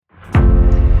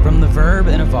verb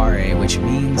innovare, which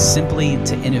means simply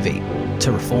to innovate,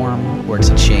 to reform, or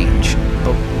to change.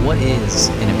 But what is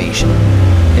innovation?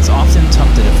 It's often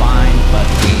tough to define, but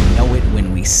we know it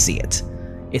when we see it.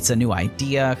 It's a new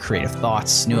idea, creative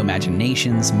thoughts, new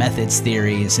imaginations, methods,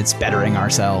 theories. It's bettering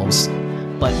ourselves.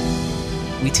 But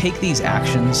we take these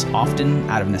actions often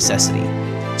out of necessity.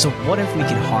 So what if we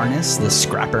could harness the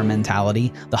scrapper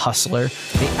mentality, the hustler,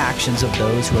 the actions of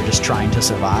those who are just trying to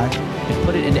survive, and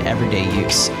put it into everyday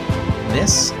use?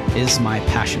 This is my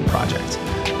passion project.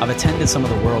 I've attended some of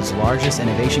the world's largest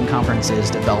innovation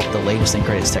conferences, developed the latest and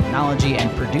greatest technology,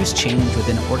 and produced change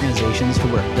within organizations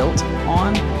who are built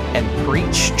on and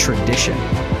preach tradition.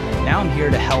 Now I'm here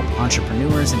to help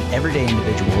entrepreneurs and everyday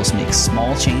individuals make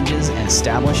small changes and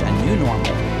establish a new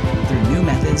normal through new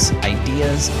methods,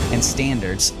 ideas, and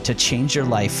standards to change your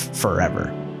life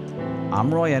forever. I'm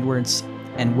Roy Edwards,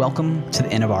 and welcome to the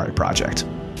Innovare Project.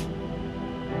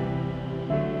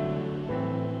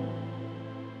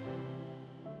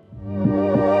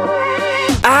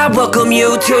 I welcome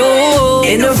you to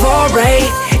Innovare.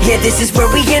 Yeah, this is where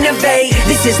we innovate.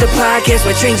 This is the podcast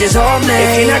where changes are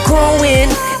made. If you're not growing,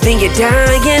 then you're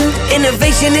dying.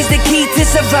 Innovation is the key to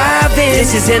surviving.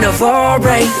 This is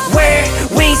Innovare, where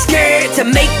we ain't scared to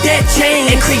make that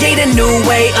change and create a new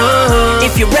way.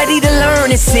 If you're ready to learn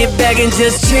and sit back and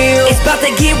just chill, it's about to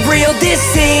get real.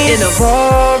 This is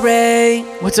Innovare.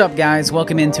 What's up, guys?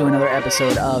 Welcome into another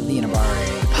episode of the Innovare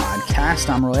Podcast.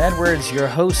 I'm Roy Edwards, your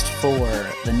host for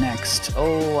the next,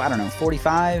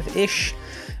 45-ish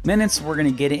minutes. We're going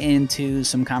to get into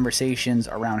some conversations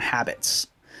around habits,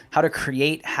 how to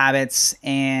create habits,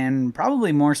 and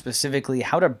probably more specifically,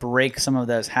 how to break some of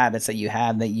those habits that you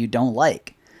have that you don't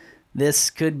like. This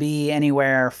could be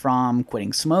anywhere from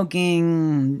quitting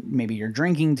smoking, maybe you're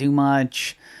drinking too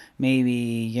much, maybe,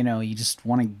 you just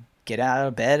want to get out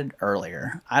of bed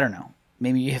earlier. I don't know.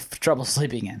 Maybe you have trouble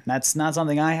sleeping in. That's not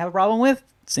something I have a problem with,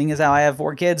 seeing as how I have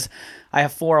 4 kids. I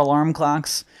have 4 alarm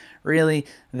clocks, really,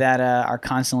 that are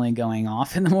constantly going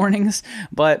off in the mornings.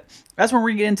 But that's what we're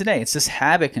going to get in today. It's this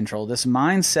habit control, this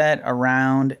mindset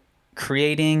around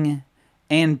creating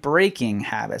and breaking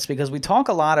habits, because we talk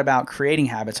a lot about creating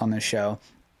habits on this show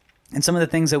and some of the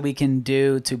things that we can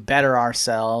do to better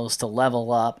ourselves, to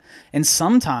level up. And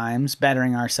sometimes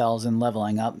bettering ourselves and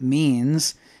leveling up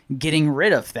means getting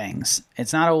rid of things.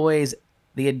 It's not always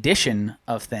the addition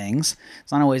of things.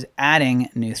 It's not always adding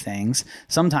new things.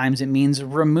 Sometimes it means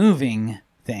removing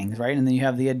things, right? And then you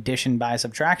have the addition by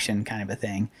subtraction kind of a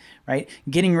thing, right?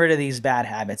 Getting rid of these bad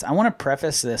habits. I want to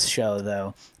preface this show,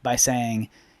 though, by saying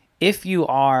if you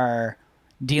are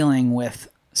dealing with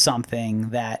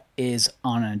something that is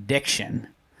an addiction,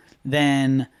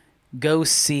 then go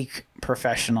seek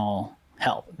professional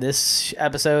help. This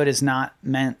episode is not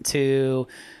meant to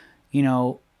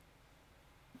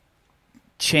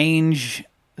change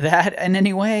that in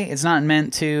any way. It's not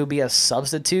meant to be a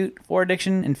substitute for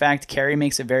addiction. In fact, Kari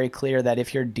makes it very clear that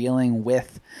if you're dealing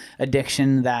with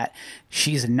addiction, that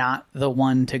she's not the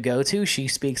one to go to. She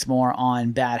speaks more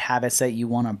on bad habits that you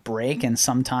want to break, and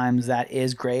sometimes that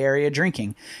is gray area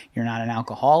drinking. You're not an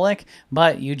alcoholic,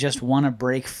 but you just want to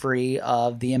break free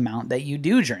of the amount that you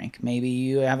do drink. Maybe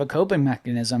you have a coping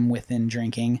mechanism within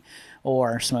drinking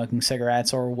or smoking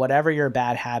cigarettes or whatever your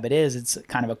bad habit is. It's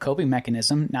kind of a coping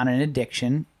mechanism, not an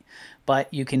addiction,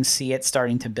 but you can see it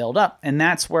starting to build up. And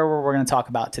that's where we're going to talk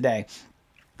about today.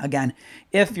 Again,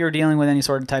 if you're dealing with any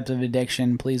sort of types of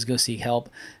addiction, please go seek help.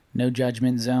 No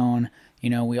judgment zone.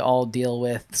 We all deal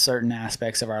with certain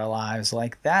aspects of our lives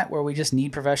like that where we just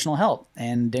need professional help.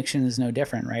 And addiction is no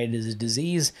different, right? It is a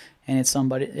disease, and it's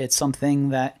something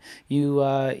that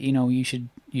you should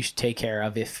take care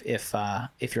of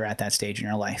if you're at that stage in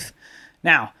your life.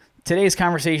 Now, today's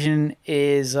conversation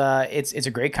is it's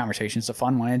a great conversation. It's a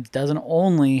fun one. It doesn't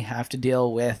only have to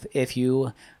deal with if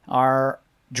you are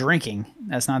drinking.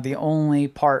 That's not the only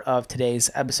part of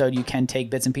today's episode. You can take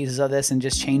bits and pieces of this and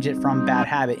just change it from bad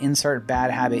habit. Insert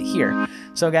bad habit here.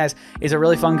 So, guys, it's a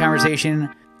really fun conversation.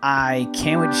 I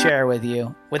can't wait to share with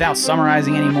you. Without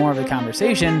summarizing any more of the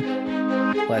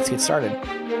conversation, let's get started.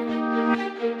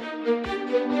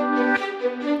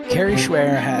 Kari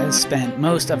Schwear has spent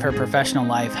most of her professional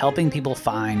life helping people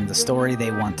find the story they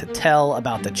want to tell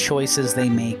about the choices they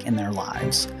make in their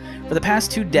lives. For the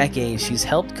past 2 decades, she's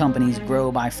helped companies grow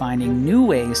by finding new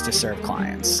ways to serve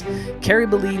clients. Kari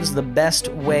believes the best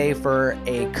way for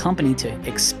a company to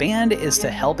expand is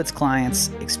to help its clients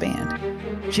expand.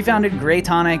 She founded Grey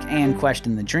Tonic and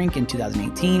Question the Drink in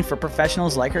 2018 for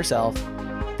professionals like herself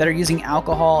that are using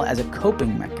alcohol as a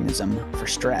coping mechanism for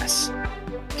stress.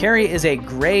 Kari is a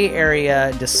gray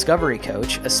area discovery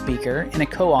coach, a speaker, and a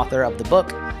co-author of the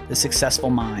book, The Successful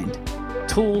Mind: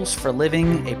 Tools for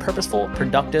Living a Purposeful,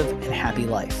 Productive, and Happy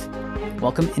Life.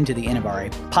 Welcome into the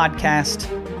NRA podcast,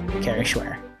 Kari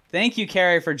Schwear. Thank you,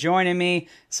 Kari, for joining me.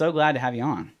 So glad to have you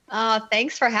on.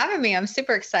 Thanks for having me. I'm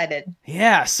super excited.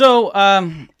 Yeah, so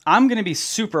I'm going to be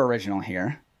super original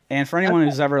here. And for anyone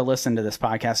who's ever listened to this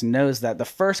podcast knows that the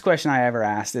first question I ever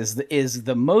asked is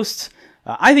the most,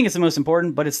 I think it's the most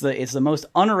important, but it's the most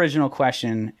unoriginal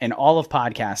question in all of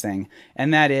podcasting.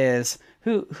 And that is,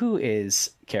 who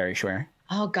is Kari Schwear?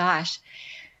 Oh, gosh.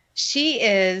 She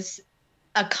is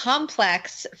a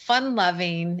complex,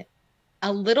 fun-loving,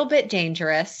 a little bit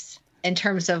dangerous in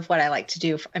terms of what I like to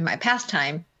do in my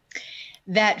pastime,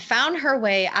 that found her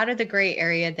way out of the gray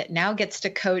area, that now gets to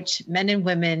coach men and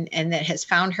women, and that has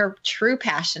found her true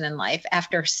passion in life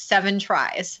after 7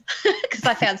 tries, because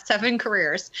I've had 7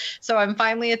 careers. So I'm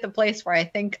finally at the place where I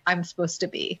think I'm supposed to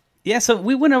be. Yeah. So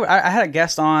we went over, I had a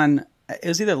guest on, it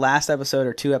was either last episode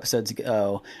or 2 episodes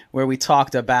ago, where we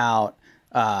talked about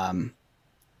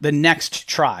the next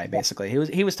try, basically.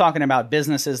 He was talking about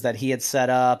businesses that he had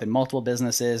set up and multiple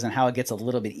businesses and how it gets a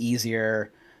little bit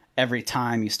easier every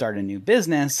time you start a new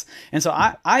business. And so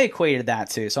I equated that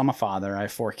to, so I'm a father, I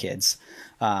have 4 kids.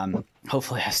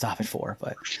 Hopefully I stop at 4,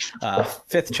 but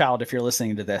 5th child, if you're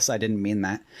listening to this, I didn't mean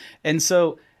that. And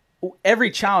so every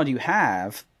child you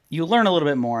have, you learn a little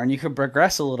bit more and you can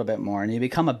progress a little bit more and you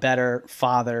become a better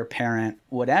father, parent,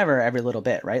 whatever, every little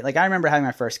bit, right? Like I remember having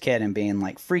my first kid and being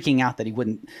like freaking out that he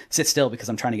wouldn't sit still because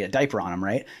I'm trying to get a diaper on him,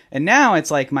 right? And now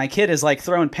it's like my kid is like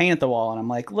throwing paint at the wall and I'm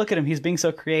like, look at him, he's being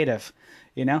so creative.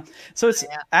 You know, so it's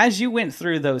as you went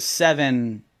through those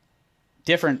 7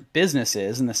 different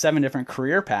businesses and the 7 different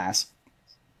career paths,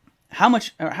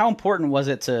 how important was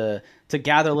it to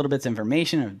gather a little bits of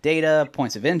information, of data,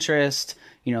 points of interest,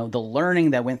 you know, the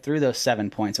learning that went through those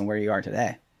 7 points and where you are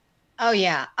today? Oh,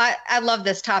 yeah. I love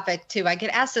this topic, too. I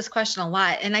get asked this question a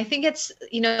lot. And I think it's,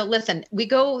 you know, listen, we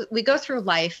go through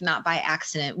life not by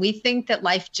accident. We think that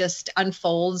life just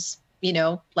unfolds, you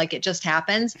know, like it just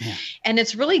happens. Yeah. And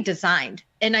it's really designed.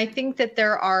 And I think that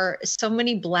there are so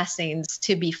many blessings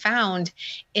to be found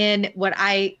in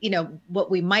what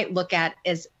we might look at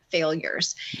as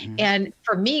failures. Mm-hmm. And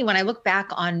for me, when I look back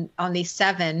on these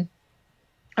 7,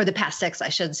 or the past 6, I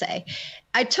should say,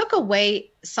 I took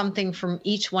away something from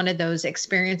each one of those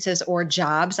experiences or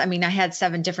jobs. I mean, I had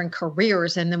 7 different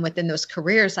careers, and then within those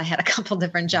careers, I had a couple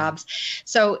different jobs.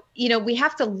 So, you know, we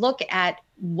have to look at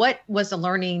what was the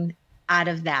learning out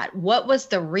of that. What was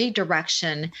the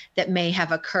redirection that may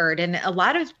have occurred? And a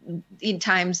lot of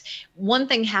times, one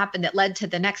thing happened that led to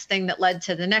the next thing, that led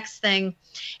to the next thing.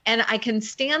 And I can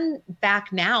stand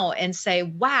back now and say,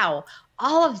 wow,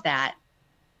 all of that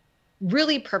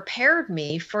really prepared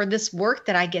me for this work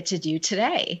that I get to do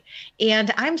today.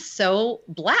 And I'm so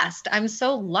blessed. I'm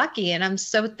so lucky. And I'm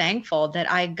so thankful that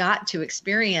I got to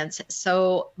experience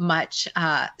so much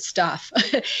stuff.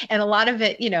 And a lot of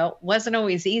it, you know, wasn't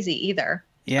always easy either.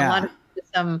 Yeah. A lot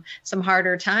of some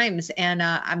harder times. And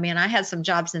I mean, I had some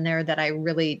jobs in there that I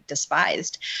really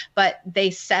despised, but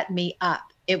they set me up.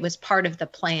 It was part of the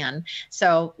plan.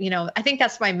 So, you know, I think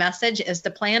that's my message: is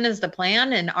the plan,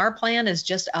 and our plan is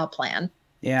just a plan.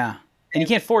 Yeah. And you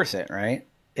can't force it, right?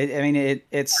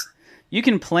 It's you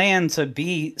can plan to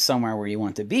be somewhere where you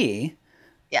want to be.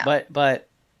 Yeah. But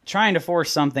trying to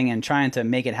force something and trying to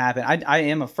make it happen. I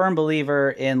am a firm believer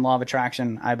in law of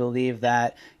attraction. I believe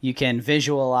that you can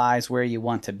visualize where you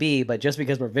want to be, but just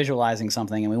because we're visualizing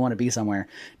something and we want to be somewhere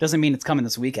doesn't mean it's coming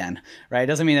this weekend, right? It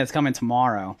doesn't mean it's coming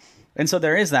tomorrow. And so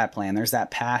there is that plan. There's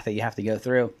that path that you have to go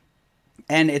through.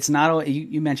 And it's not,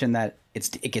 you mentioned that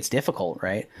it gets difficult,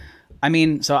 right? I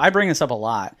mean, so I bring this up a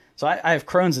lot. So I have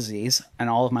Crohn's disease, and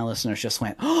all of my listeners just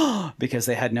went, oh, because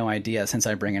they had no idea since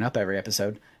I bring it up every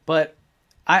episode. But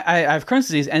I have Crohn's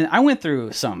disease, and I went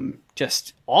through some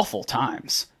just awful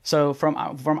times. So from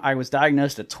I was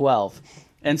diagnosed at 12.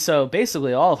 And so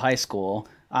basically all of high school,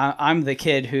 I'm the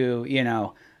kid who, you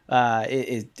know,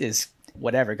 is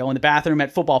whatever, go in the bathroom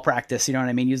at football practice, you know what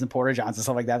I mean, using porta johns and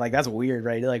stuff like that. Like, that's weird,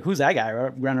 right? Like, who's that guy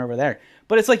running over there?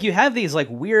 But it's like you have these like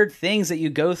weird things that you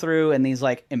go through, and these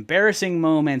like embarrassing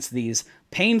moments, these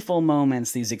painful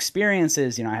moments, these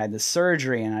experiences. You know, I had this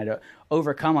surgery and I had to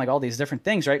overcome like all these different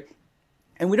things, right?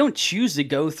 And we don't choose to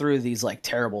go through these like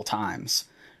terrible times,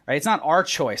 right? It's not our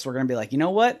choice. We're going to be like, you know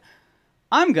what?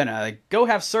 I'm going to go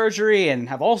have surgery and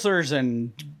have ulcers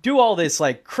and do all this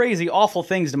like crazy, awful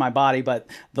things to my body. But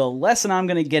the lesson I'm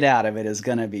going to get out of it is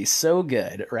going to be so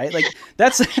good, right? Like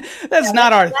that's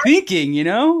not our thinking, you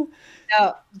know?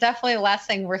 No, definitely the last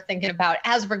thing we're thinking about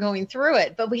as we're going through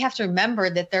it. But we have to remember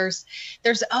that there's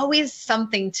always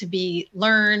something to be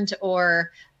learned,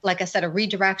 or like I said, a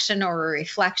redirection or a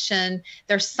reflection.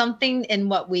 There's something in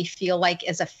what we feel like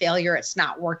is a failure. It's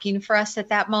not working for us at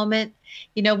that moment.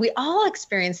 We all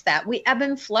experience that. We ebb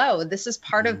and flow. This is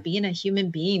part of being a human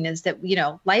being, is that,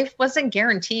 life wasn't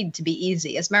guaranteed to be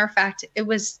easy. As a matter of fact,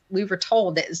 we were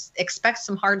told expect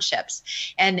some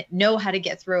hardships and know how to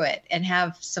get through it, and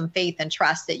have some faith and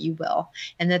trust that you will,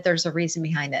 and that there's a reason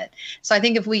behind it. So I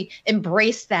think if we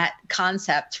embrace that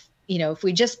concept, if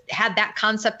we just had that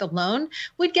concept alone,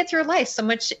 we'd get through life so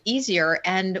much easier,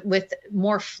 and with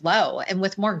more flow and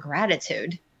with more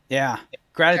gratitude. Yeah.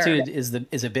 Gratitude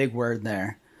is a big word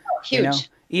there. Oh, huge.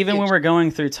 Even huge. when we're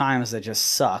going through times that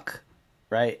just suck,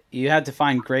 right? You have to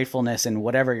find gratefulness in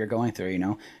whatever you're going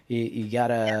through. You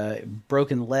got a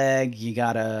broken leg. You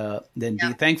got to then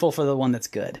be thankful for the one that's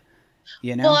good.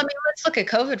 Well, I mean, let's look at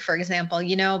COVID, for example.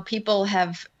 People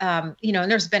have, and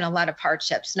there's been a lot of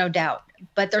hardships, no doubt,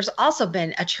 but there's also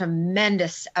been a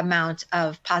tremendous amount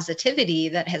of positivity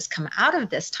that has come out of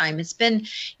this time. It's been,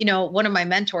 one of my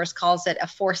mentors calls it a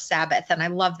forced Sabbath. And I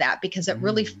love that, because it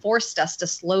really forced us to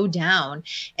slow down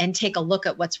and take a look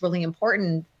at what's really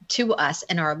important to us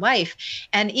in our life.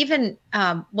 And even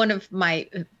one of my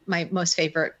most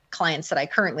favorite clients that I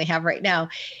currently have right now,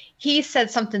 he said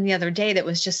something the other day that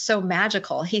was just so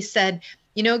magical. He said,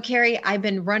 Kari, I've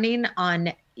been running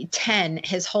on 10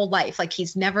 his whole life. Like,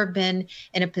 he's never been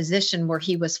in a position where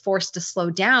he was forced to slow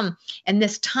down. And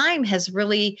this time has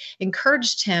really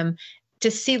encouraged him to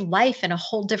see life in a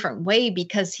whole different way,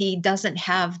 because he doesn't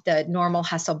have the normal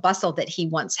hustle bustle that he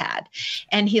once had.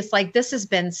 And he's like, this has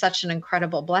been such an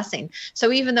incredible blessing.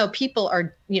 So even though people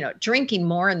are, drinking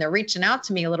more and they're reaching out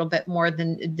to me a little bit more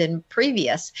than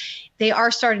previous, they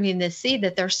are starting to see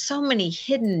that there's so many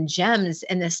hidden gems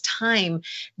in this time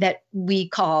that we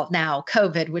call now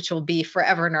COVID, which will be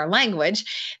forever in our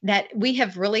language, that we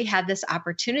have really had this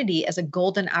opportunity as a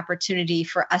golden opportunity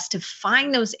for us to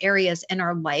find those areas in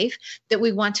our life that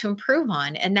we want to improve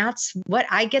on. And that's what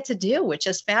I get to do, which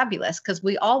is fabulous, because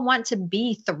we all want to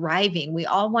be thriving. We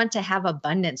all want to have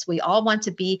abundance. We all want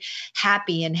to be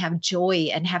happy and have joy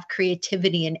and have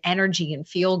creativity and energy and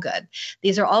feel good.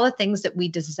 These are all the things that we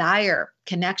desire: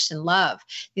 connection, love.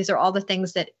 These are all the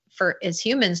things that, as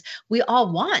humans, we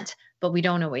all want, but we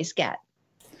don't always get.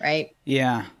 Right?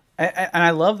 Yeah. And I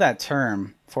love that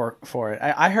term for it.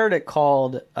 I heard it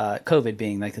called COVID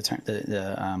being like the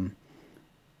term,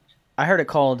 I heard it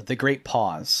called the Great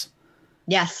Pause.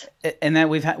 Yes. And that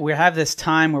we have this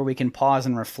time where we can pause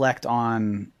and reflect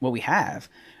on what we have.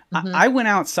 I went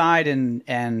outside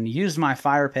and used my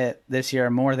fire pit this year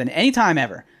more than any time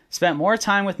ever. Spent more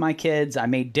time with my kids. I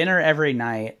made dinner every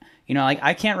night.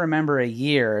 I can't remember a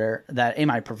year that in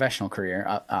my professional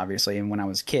career, obviously, and when I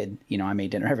was a kid, I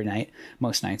made dinner every night,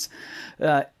 most nights.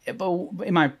 But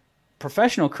in my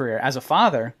professional career as a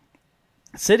father,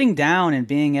 sitting down and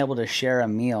being able to share a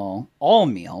meal, all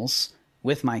meals,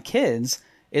 with my kids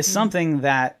is something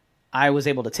that I was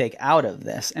able to take out of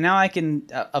this. And now I can,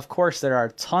 of course, there are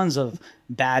tons of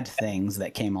bad things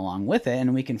that came along with it,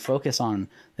 and we can focus on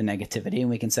the negativity, and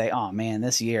we can say, oh man,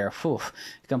 this year,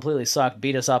 completely sucked,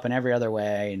 beat us up in every other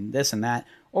way, and this and that.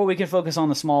 Or we can focus on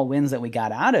the small wins that we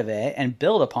got out of it and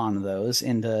build upon those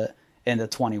into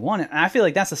 21. And I feel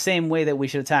like that's the same way that we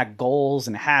should attack goals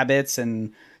and habits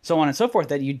and so on and so forth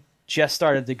that you just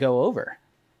started to go over.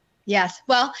 Yes.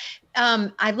 Well,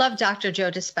 I love Dr. Joe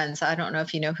Dispenza. I don't know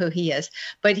if you know who he is,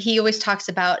 but he always talks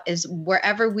about is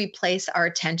wherever we place our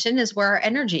attention is where our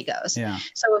energy goes. Yeah.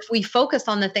 So if we focus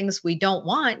on the things we don't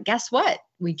want, guess what?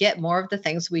 We get more of the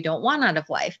things we don't want out of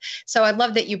life. So I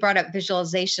love that you brought up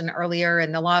visualization earlier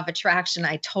and the law of attraction.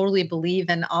 I totally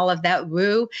believe in all of that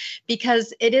woo,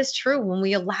 because it is true. When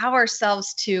we allow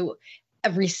ourselves to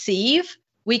receive,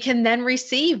 we can then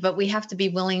receive, but we have to be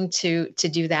willing to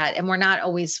do that. And we're not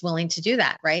always willing to do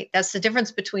that, right? That's the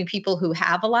difference between people who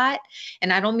have a lot.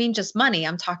 And I don't mean just money.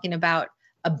 I'm talking about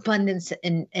abundance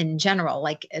in general,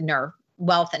 like in their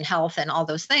wealth and health and all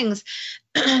those things,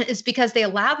 is because they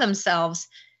allow themselves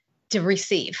to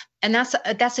receive. And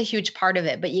that's a huge part of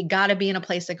it. But you got to be in a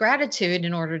place of gratitude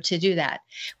in order to do that.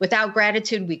 Without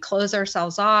gratitude, we close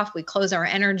ourselves off, we close our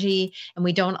energy, and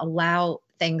we don't allow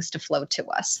things to flow to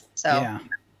us. So yeah,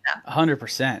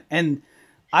 100%. And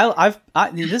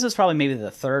this is probably maybe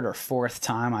the third or fourth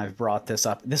time I've brought this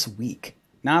up this week,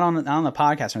 not on the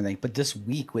podcast or anything, but this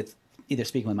week with either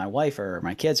speaking with my wife or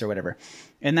my kids or whatever.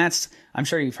 And that's, I'm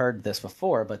sure you've heard this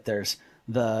before, but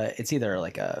it's either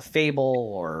like a fable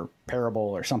or parable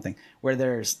or something where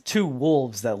there's two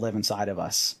wolves that live inside of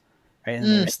us. right?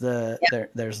 And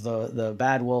there's the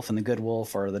bad wolf and the good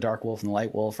wolf, or the dark wolf and the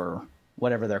light wolf, or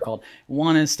whatever they're called.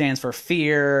 One stands for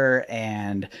fear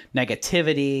and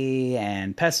negativity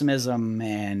and pessimism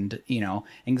and,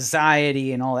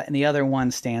 anxiety and all that. And the other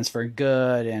one stands for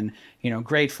good and,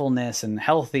 gratefulness and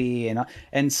healthy.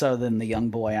 And so then the young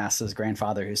boy asks his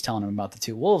grandfather, who's telling him about the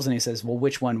two wolves, and he says, well,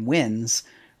 which one wins?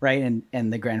 Right.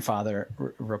 And the grandfather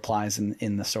replies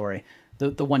in the story,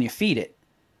 the one you feed it.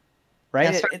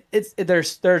 Right. Right.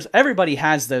 There's everybody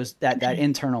has that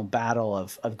internal battle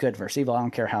of good versus evil. I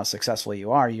don't care how successful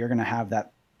you are. You're going to have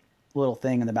that little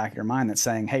thing in the back of your mind that's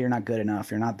saying, hey, you're not good enough.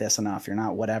 You're not this enough. You're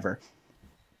not whatever.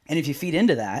 And if you feed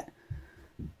into that,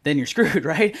 then you're screwed.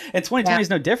 Right. And 2020 is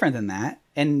no different than that.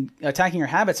 And attacking your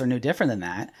habits are no different than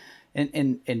that.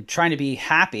 And trying to be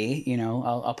happy,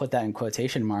 I'll put that in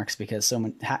quotation marks because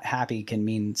happy can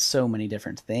mean so many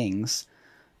different things.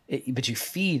 But you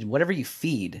feed whatever you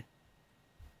feed.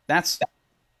 That's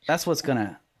what's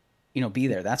gonna, be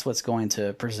there. That's what's going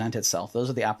to present itself. Those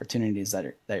are the opportunities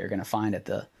that you're going to find at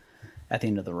the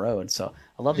end of the road. So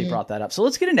I love that you brought that up. So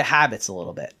let's get into habits a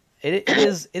little bit. It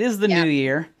is the new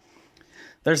year.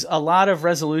 There's a lot of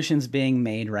resolutions being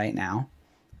made right now.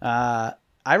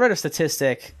 I read a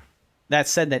statistic that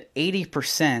said that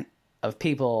 80% of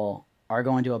people are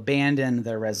going to abandon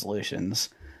their resolutions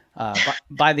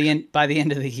by the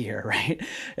end of the year, right?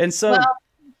 And so,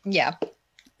 yeah.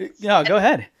 No, go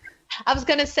ahead. I was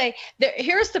going to say,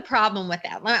 here's the problem with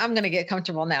that. I'm going to get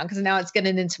comfortable now because now it's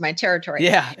getting into my territory.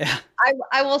 Yeah.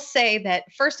 I will say that,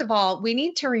 first of all, we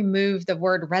need to remove the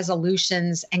word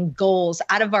resolutions and goals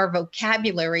out of our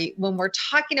vocabulary when we're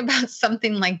talking about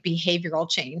something like behavioral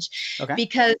change. Okay.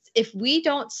 Because if we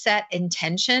don't set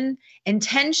intentions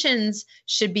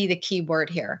should be the key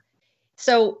word here.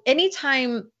 So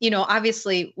anytime,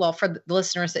 obviously, well, for the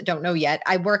listeners that don't know yet,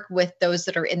 I work with those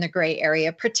that are in the gray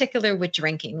area, particularly with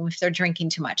drinking, if they're drinking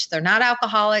too much. They're not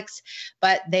alcoholics,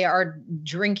 but they are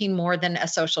drinking more than a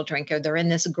social drinker. They're in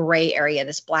this gray area,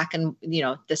 this black and,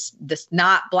 this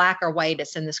not black or white,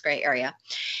 it's in this gray area.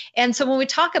 And so when we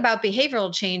talk about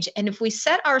behavioral change, and if we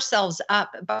set ourselves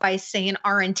up by saying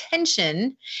our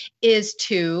intention is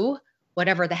to,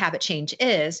 whatever the habit change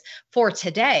is for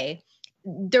today,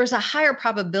 there's a higher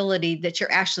probability that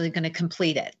you're actually going to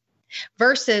complete it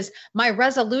versus my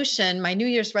resolution, my New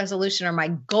Year's resolution, or my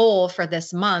goal for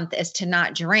this month is to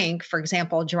not drink, for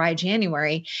example, dry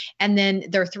January. And then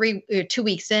they're 2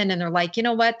 weeks in and they're like, you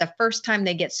know what? The first time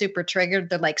they get super triggered,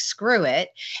 they're like, screw it.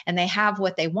 And they have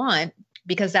what they want,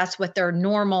 because that's what their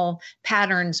normal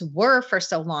patterns were for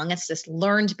so long. It's this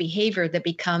learned behavior that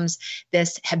becomes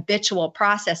this habitual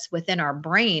process within our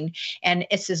brain. And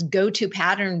it's this go-to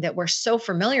pattern that we're so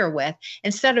familiar with.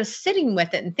 Instead of sitting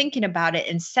with it and thinking about it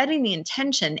and setting the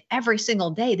intention every single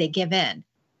day, they give in.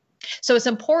 So it's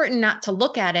important not to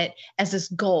look at it as this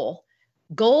goal.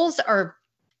 Goals are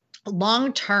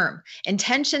long-term.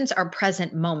 Intentions are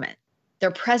present moment. They're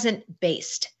present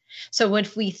based. So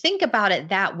if we think about it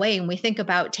that way, and we think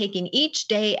about taking each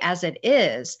day as it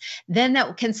is, then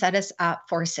that can set us up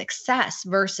for success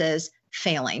versus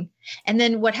failing. And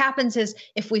then what happens is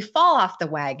if we fall off the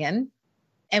wagon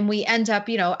and we end up,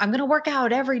 I'm going to work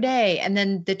out every day. And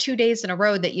then the 2 days in a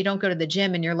row that you don't go to the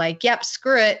gym and you're like, yep,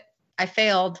 screw it. I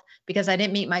failed because I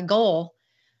didn't meet my goal.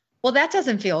 Well, that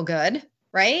doesn't feel good,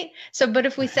 right? So, but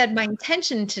if we said my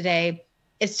intention today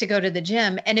is to go to the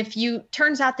gym. And if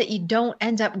turns out that you don't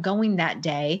end up going that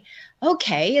day,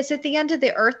 okay, is it the end of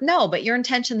the earth? No, but your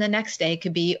intention the next day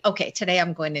could be, okay, today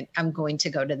I'm going to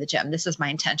go to the gym. This is my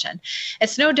intention.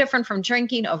 It's no different from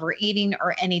drinking, overeating,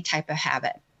 or any type of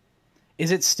habit.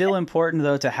 Is it still important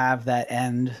though to have that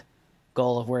end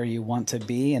goal of where you want to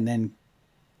be and then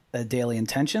the daily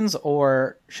intentions,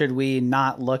 or should we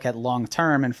not look at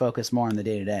long-term and focus more on the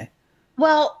day-to-day?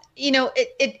 Well,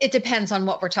 it depends on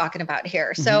what we're talking about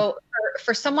here. Mm-hmm. So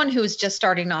for someone who's just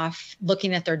starting off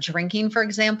looking at their drinking, for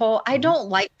example, I don't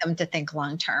like them to think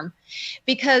long-term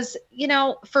because,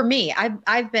 for me,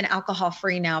 I've been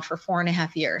alcohol-free now for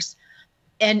 4.5 years.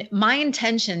 And my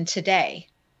intention today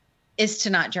is to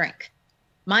not drink.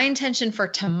 My intention for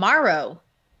tomorrow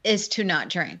is to not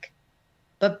drink.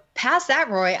 But past that,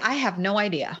 Roy, I have no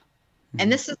idea. Mm-hmm.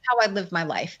 And this is how I live my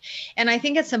life. And I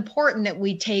think it's important that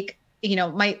we take,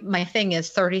 my thing is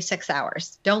 36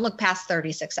 hours. Don't look past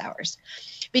 36 hours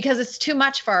because it's too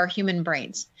much for our human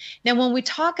brains. Now, when we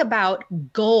talk about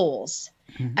goals,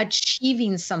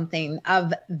 achieving something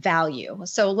of value.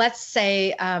 So let's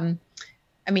say,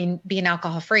 being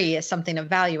alcohol free is something of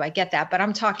value. I get that, but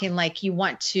I'm talking like you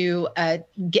want to buy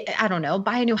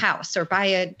a new house or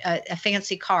buy a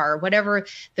fancy car, or whatever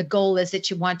the goal is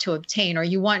that you want to obtain, or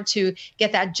you want to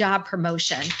get that job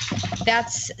promotion.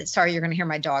 sorry, you're going to hear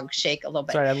my dog shake a little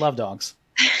bit. Sorry, I love dogs.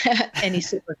 And he's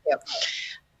super cute.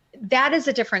 That is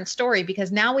a different story,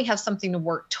 because now we have something to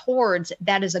work towards.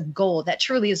 That is a goal. That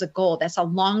truly is a goal. That's a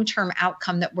long-term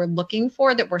outcome that we're looking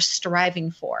for, that we're striving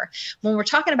for. When we're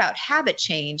talking about habit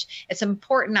change, it's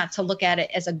important not to look at it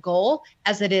as a goal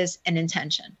as it is an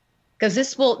intention. Because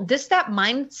that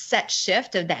mindset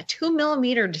shift of that 2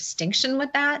 millimeter distinction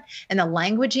with that and the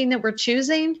languaging that we're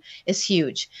choosing is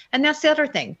huge. And that's the other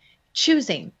thing,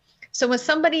 choosing. So when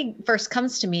somebody first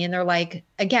comes to me and they're like,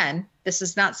 again, this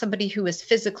is not somebody who is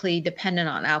physically dependent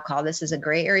on alcohol. This is a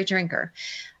gray area drinker.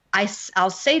 I'll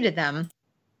say to them,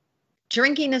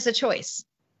 drinking is a choice.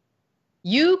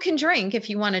 You can drink if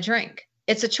you want to drink.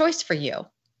 It's a choice for you.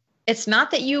 It's not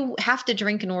that you have to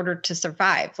drink in order to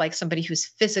survive, like somebody who's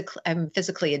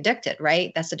physically addicted,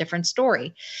 right? That's a different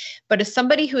story. But as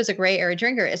somebody who is a gray area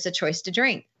drinker, it's a choice to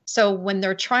drink. So when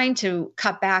they're trying to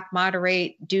cut back,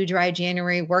 moderate, do dry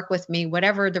January, work with me,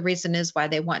 whatever the reason is why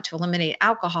they want to eliminate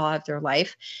alcohol out of their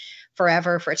life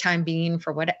forever, for a time being,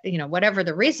 for whatever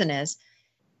the reason is,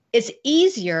 it's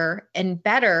easier and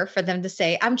better for them to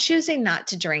say, I'm choosing not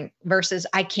to drink versus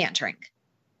I can't drink.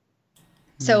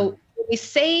 So when we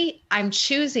say I'm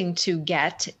choosing to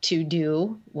get to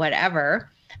do whatever,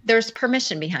 there's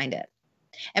permission behind it.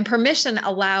 And permission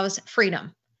allows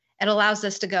freedom. It allows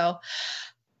us to go,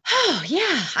 oh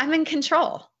yeah, I'm in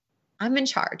control. I'm in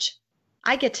charge.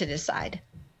 I get to decide,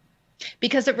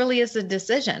 because it really is a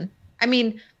decision. I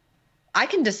mean, I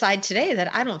can decide today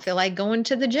that I don't feel like going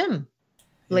to the gym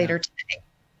later today,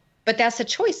 but that's a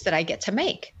choice that I get to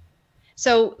make.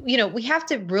 So, we have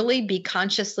to really be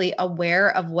consciously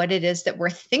aware of what it is that we're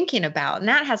thinking about. And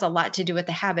that has a lot to do with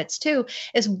the habits too,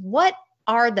 is what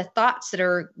are the thoughts that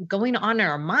are going on in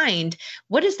our mind?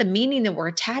 What is the meaning that we're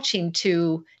attaching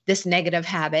to this negative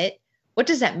habit? What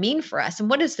does that mean for us? And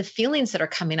what is the feelings that are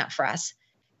coming up for us?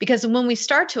 Because when we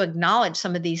start to acknowledge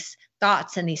some of these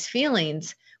thoughts and these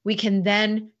feelings, we can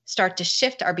then start to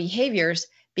shift our behaviors,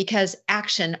 because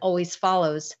action always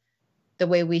follows the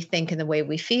way we think and the way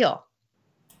we feel.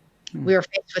 We are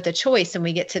faced with a choice and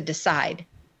we get to decide.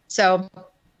 So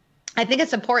I think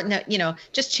it's important that,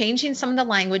 just changing some of the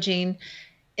languaging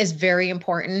is very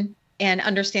important, and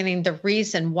understanding the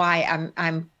reason why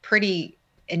I'm pretty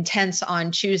intense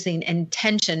on choosing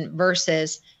intention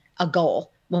versus a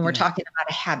goal when we're talking about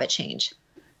a habit change.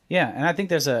 Yeah. And I think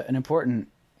there's an important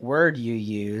word you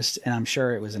used, and I'm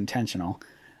sure it was intentional.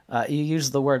 You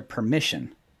used the word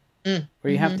permission,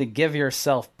 where you have to give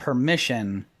yourself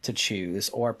permission to choose,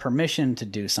 or permission to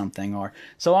do something. Or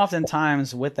so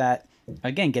oftentimes with that,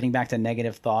 again, getting back to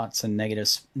negative thoughts and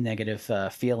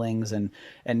negative feelings.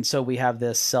 And so we have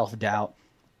this self-doubt,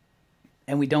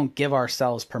 and we don't give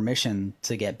ourselves permission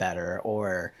to get better,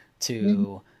 or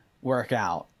to work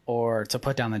out, or to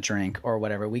put down the drink, or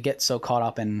whatever. We get so caught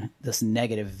up in this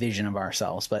negative vision of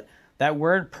ourselves. But that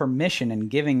word permission, and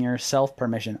giving yourself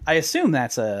permission, I assume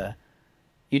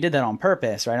you did that on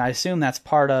purpose, right? I assume that's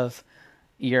part of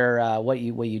your what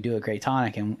you do at Great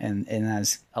Tonic, and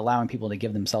as allowing people to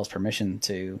give themselves permission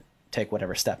to take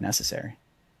whatever step necessary.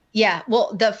 Yeah.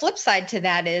 Well, the flip side to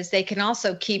that is they can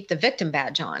also keep the victim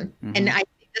badge on. And I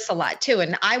see this a lot too.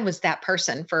 And I was that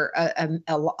person for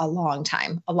a long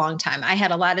time. I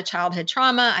had a lot of childhood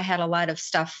trauma. I had a lot of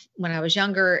stuff when I was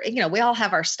younger. We all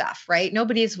have our stuff, right?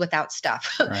 Nobody's without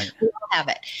stuff. Right. We all have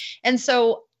it. And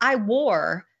so I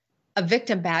wore a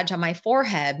victim badge on my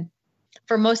forehead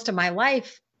for most of my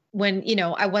life, when,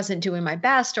 I wasn't doing my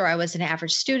best, or I was an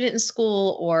average student in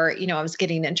school, or, I was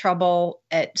getting in trouble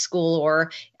at school,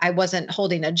 or I wasn't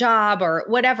holding a job, or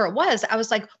whatever it was. I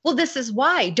was like, well, this is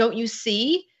why. Don't you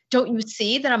see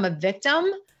that I'm a victim?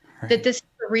 Right. That this is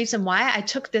the reason why I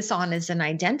took this on as an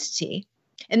identity.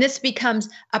 And this becomes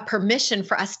a permission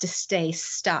for us to stay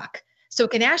stuck. So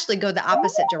it can actually go the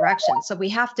opposite direction. So we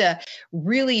have to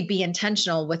really be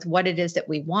intentional with what it is that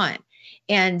we want.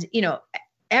 And,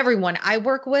 everyone I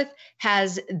work with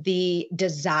has the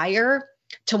desire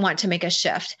to want to make a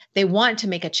shift. They want to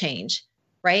make a change,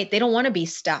 right? They don't want to be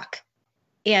stuck.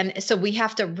 And so we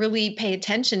have to really pay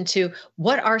attention to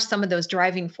what are some of those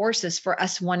driving forces for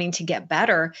us wanting to get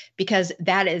better, because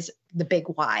that is the big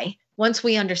why. Once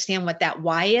we understand what that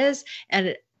why is,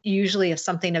 and usually of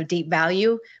something of deep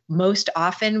value, most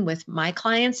often with my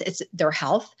clients, it's their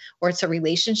health, or it's a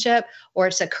relationship, or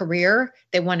it's a career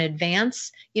they want to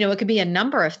advance. It could be a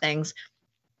number of things,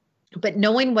 but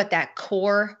knowing what that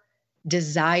core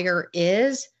desire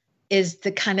is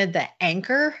the kind of the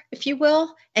anchor, if you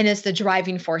will, and is the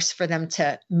driving force for them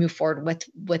to move forward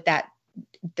with that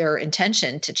their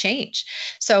intention to change.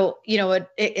 So,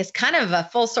 it's kind of a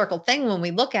full circle thing when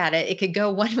we look at it. It could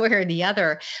go one way or the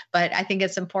other, but I think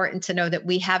it's important to know that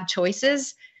we have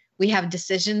choices, we have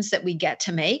decisions that we get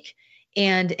to make,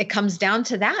 and it comes down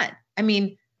to that. I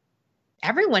mean,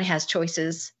 everyone has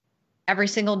choices every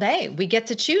single day. We get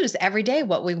to choose every day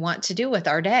what we want to do with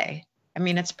our day. I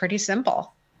mean, it's pretty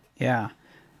simple. Yeah.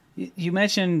 You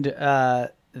mentioned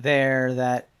there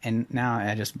that, and now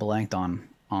I just blanked on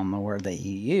the word that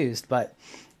you used, but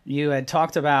you had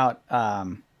talked about,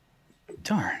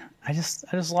 darn, I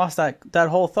just lost that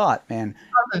whole thought, man.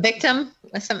 Oh, the victim?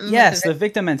 Yes, the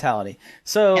victim mentality.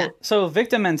 So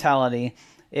victim mentality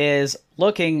is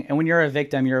looking, and when you're a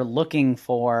victim, you're looking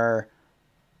for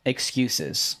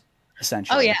excuses,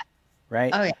 essentially. Oh, yeah.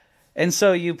 Right? Oh, yeah. And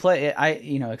so you play,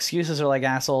 excuses are like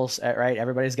assholes, right?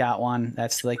 Everybody's got one.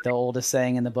 That's like the oldest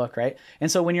saying in the book, right?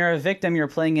 And so when you're a victim, you're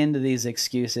playing into these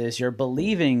excuses, you're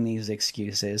believing these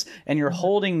excuses, and you're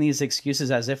holding these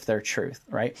excuses as if they're truth,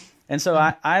 right? And so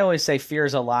I always say fear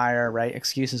is a liar, right?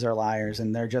 Excuses are liars,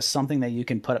 and they're just something that you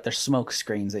can put up. They're smoke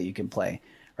screens that you can play,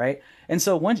 right? And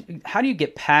so how do you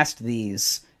get past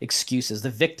these excuses, the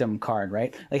victim card,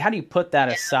 right? Like, how do you put that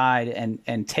aside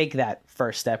and take that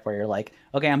first step where you're like,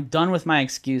 okay, I'm done with my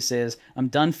excuses. I'm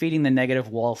done feeding the negative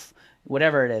wolf,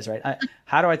 whatever it is, right?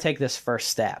 How do I take this first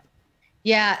step?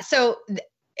 Yeah. So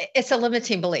it's a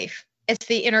limiting belief. It's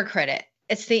the inner critic.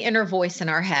 It's the inner voice in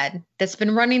our head that's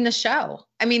been running the show.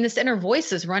 I mean, this inner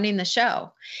voice is running the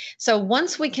show. So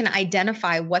once we can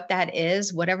identify what that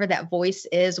is, whatever that voice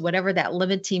is, whatever that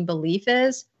limiting belief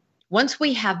is, once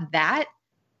we have that,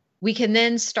 we can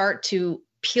then start to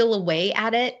peel away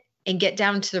at it and get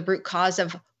down to the root cause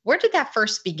of where did that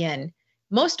first begin?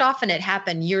 Most often it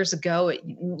happened years ago.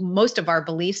 Most of our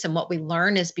beliefs and what we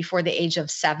learn is before the age of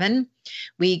 7.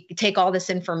 We take all this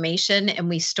information and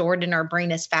we store it in our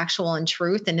brain as factual and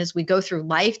truth. And as we go through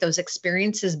life, those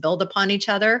experiences build upon each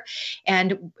other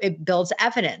and it builds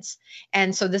evidence.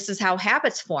 And so this is how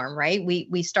habits form, right?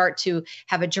 We start to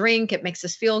have a drink. It makes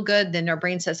us feel good. Then our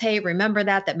brain says, hey, remember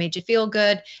that made you feel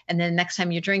good. And then next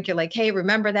time you drink, you're like, hey,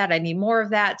 remember that. I need more of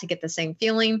that to get the same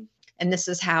feeling. And this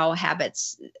is how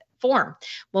habits form.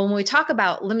 Well, when we talk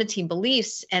about limiting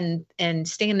beliefs and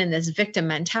staying in this victim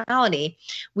mentality,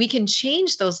 we can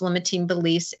change those limiting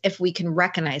beliefs if we can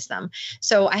recognize them.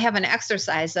 So I have an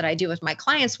exercise that I do with my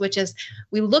clients, which is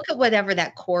we look at whatever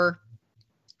that core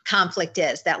conflict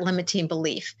is, that limiting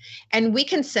belief, and we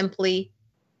can simply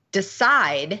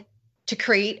decide to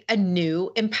create a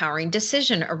new empowering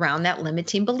decision around that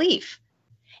limiting belief.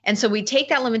 And so we take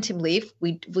that limiting belief,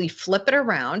 we flip it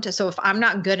around. So if I'm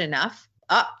not good enough,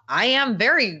 I am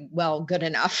very well good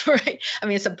enough, right? I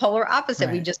mean, it's a polar opposite.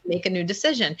 Right. We just make a new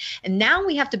decision. And now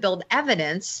we have to build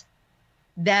evidence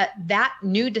that that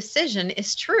new decision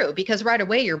is true, because right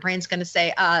away your brain's going to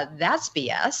say, that's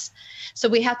BS. So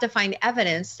we have to find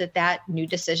evidence that that new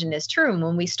decision is true. And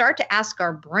when we start to ask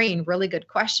our brain really good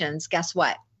questions, guess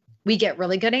what? We get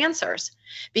really good answers,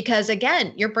 because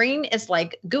again, your brain is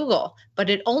like Google, but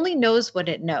it only knows what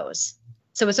it knows.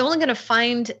 So it's only going to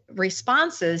find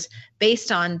responses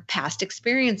based on past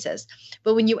experiences.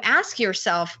 But when you ask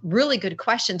yourself really good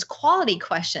questions, quality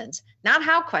questions, not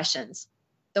how questions,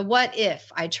 the what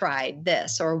if I tried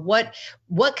this, or what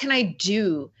can I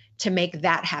do to make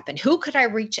that happen? Who could I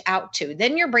reach out to?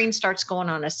 Then your brain starts going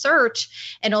on a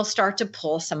search and it'll start to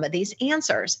pull some of these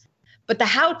answers. But the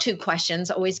how-to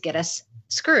questions always get us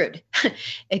screwed.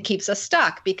 It keeps us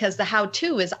stuck because the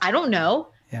how-to is, I don't know.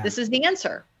 Yeah. This is the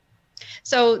answer.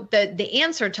 So the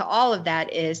answer to all of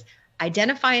that is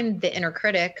identifying the inner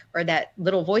critic or that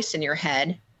little voice in your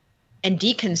head and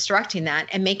deconstructing that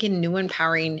and making new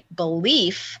empowering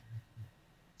belief.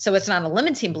 So it's not a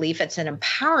limiting belief, it's an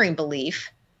empowering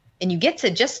belief. And you get to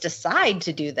just decide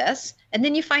to do this. And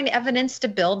then you find evidence to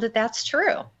build that that's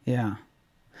true. Yeah.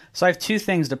 So I have 2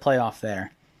 things to play off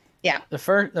there. Yeah. The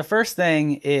first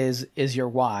thing is your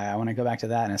why. I want to go back to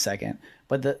that in a second.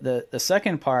 But the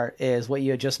second part is what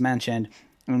you had just mentioned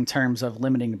in terms of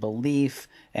limiting belief,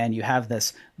 and you have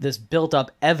this built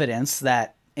up evidence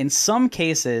that in some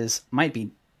cases might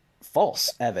be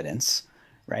false evidence,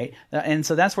 right? And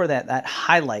so that's where that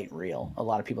highlight reel a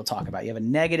lot of people talk about. You have a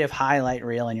negative highlight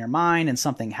reel in your mind and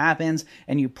something happens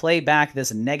and you play back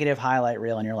this negative highlight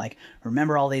reel and you're like,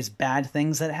 remember all these bad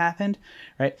things that happened,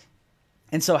 right?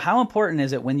 And so how important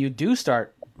is it when you do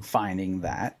start finding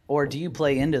that, or do you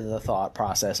play into the thought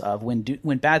process of when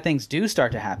bad things do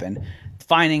start to happen,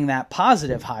 finding that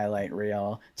positive highlight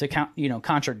reel to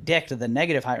contradict the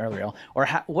negative highlight reel, or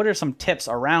what are some tips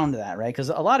around that, right? Because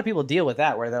a lot of people deal with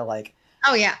that where they're like,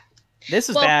 oh yeah, this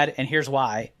is bad and here's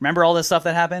why. Remember all this stuff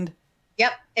that happened?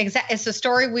 Yep, exactly. It's a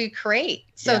story we create.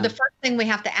 So the first thing we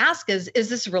have to ask is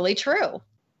this really true?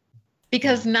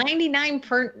 Because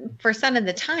 99% of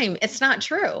the time, it's not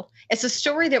true. It's a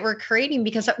story that we're creating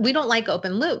because we don't like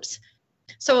open loops.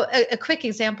 So a quick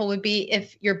example would be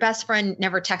if your best friend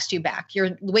never texts you back,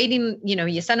 you're waiting,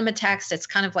 you send them a text. It's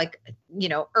kind of like,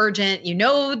 urgent,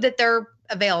 that they're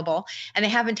available and they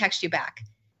haven't texted you back.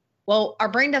 Well, our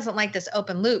brain doesn't like this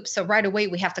open loop. So right away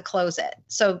we have to close it.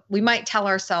 So we might tell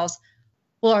ourselves,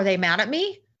 well, are they mad at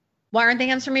me? Why aren't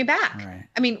they answering me back? Right.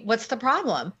 I mean, what's the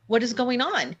problem? What is going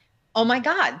on? Oh my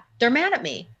God, they're mad at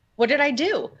me. What did I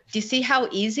do? Do you see how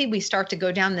easy we start to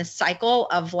go down this cycle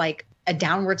of like a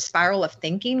downward spiral of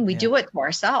thinking? We do it to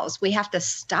ourselves. We have to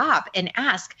stop and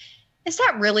ask, is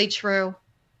that really true?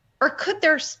 Or could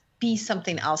there be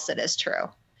something else that is true?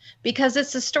 Because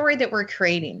it's a story that we're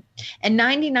creating. And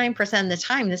 99% of the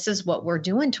time, this is what we're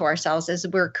doing to ourselves is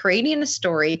we're creating a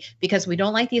story because we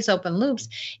don't like these open loops.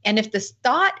 And if this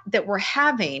thought that we're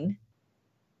having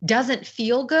doesn't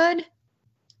feel good,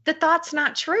 the thought's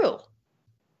not true.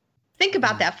 Think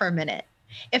about that for a minute.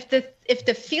 If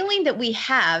the feeling that we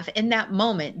have in that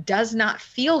moment does not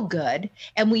feel good,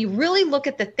 and we really look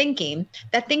at the thinking,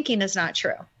 that thinking is not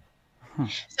true.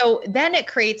 So then it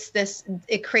creates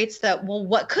well,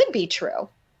 what could be true?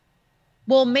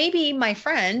 Well, maybe my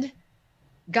friend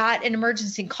got an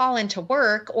emergency call into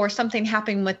work or something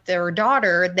happened with their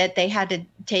daughter that they had to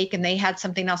take and they had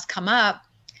something else come up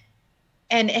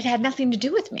and it had nothing to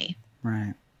do with me.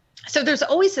 Right. So there's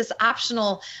always this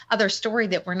optional other story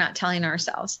that we're not telling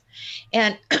ourselves.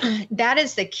 And that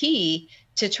is the key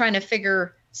to trying to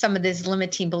figure some of these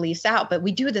limiting beliefs out. But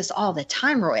we do this all the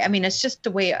time, Roy. I mean, it's just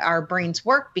the way our brains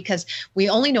work because we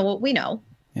only know what we know.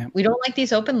 Yeah. We don't like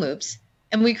these open loops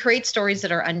and we create stories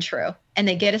that are untrue and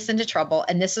they get us into trouble.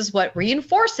 And this is what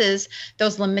reinforces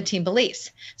those limiting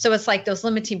beliefs. So it's like those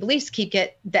limiting beliefs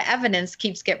the evidence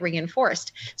keeps get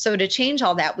reinforced. So to change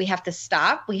all that, we have to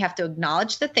stop. We have to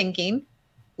acknowledge the thinking.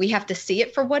 We have to see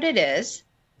it for what it is.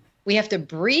 We have to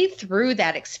breathe through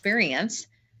that experience.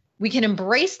 We can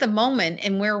embrace the moment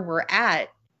and where we're at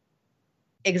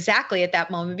exactly at that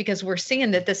moment because we're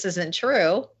seeing that this isn't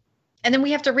true. And then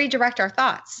we have to redirect our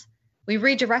thoughts. We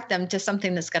redirect them to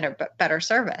something that's going to better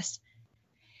serve us.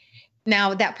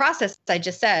 Now, that process I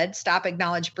just said, stop,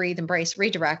 acknowledge, breathe, embrace,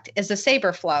 redirect, is a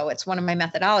saber flow. It's one of my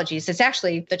methodologies. It's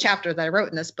actually the chapter that I wrote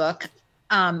in this book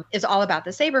is all about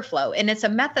the saber flow. And it's a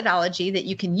methodology that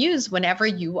you can use whenever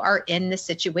you are in the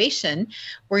situation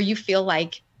where you feel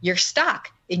like you're stuck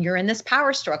and you're in this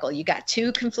power struggle. You got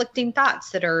two conflicting thoughts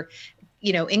that are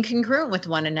incongruent with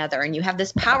one another. And you have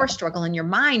this power struggle in your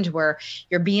mind where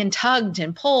you're being tugged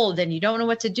and pulled and you don't know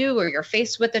what to do, or you're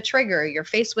faced with a trigger, or you're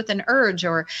faced with an urge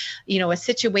or, a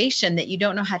situation that you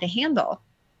don't know how to handle.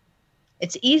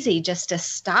 It's easy just to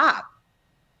stop,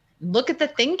 look at the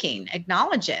thinking,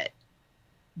 acknowledge it,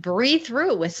 breathe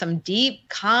through with some deep,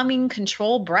 calming,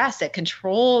 controlled breaths that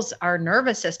controls our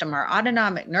nervous system, our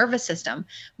autonomic nervous system.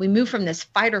 We move from this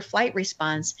fight or flight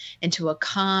response into a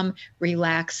calm,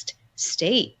 relaxed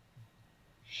state.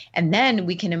 And then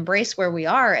we can embrace where we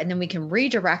are, and then we can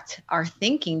redirect our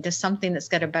thinking to something that's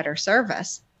going to better serve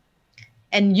us.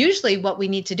 And usually what we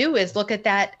need to do is look at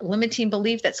that limiting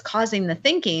belief that's causing the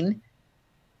thinking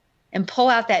and pull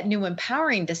out that new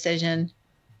empowering decision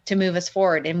to move us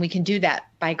forward. And we can do that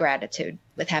by gratitude,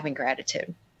 with having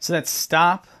gratitude. So that's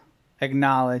stop,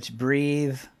 acknowledge,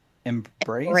 breathe,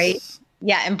 embrace.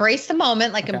 Yeah, embrace the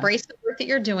moment, embrace the work that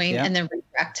you're doing, and then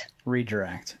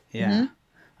Redirect. Yeah. Mm-hmm.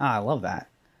 Oh, I love that.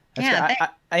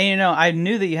 That's I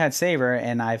knew that you had saber,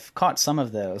 and I've caught some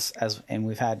of those and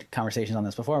we've had conversations on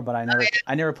this before, but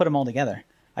I never put them all together.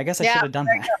 I guess I should have done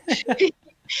that.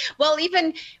 Well,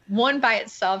 even one by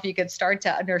itself, you could start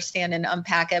to understand and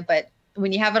unpack it, but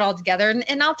when you have it all together,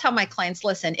 and I'll tell my clients,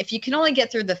 listen, if you can only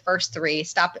get through the first three,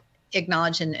 stop,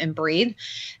 acknowledge, and breathe,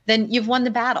 then you've won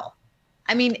the battle.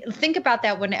 I mean, think about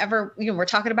that whenever, we're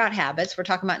talking about habits, we're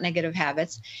talking about negative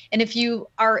habits. And if you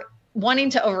are wanting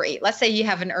to overeat, let's say you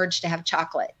have an urge to have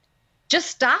chocolate, just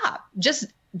stop, just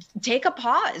take a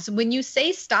pause. When you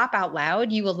say stop out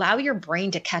loud, you allow your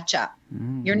brain to catch up.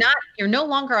 Mm. You're no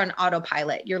longer on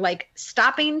autopilot. You're like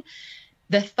stopping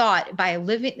the thought by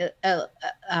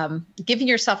giving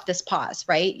yourself this pause,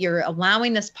 right? You're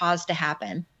allowing this pause to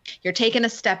happen. You're taking a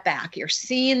step back. You're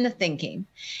seeing the thinking.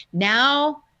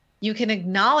 Now you can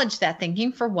acknowledge that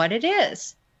thinking for what it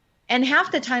is. And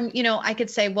half the time, I could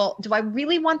say, well, do I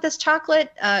really want this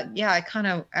chocolate? Yeah, I kind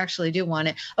of actually do want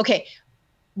it. Okay.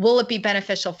 Will it be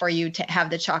beneficial for you to have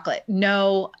the chocolate?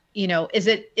 No. Is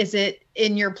it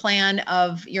in your plan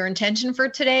of your intention for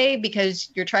today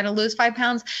because you're trying to lose 5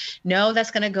 pounds? No,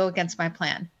 that's going to go against my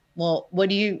plan. Well,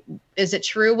 is it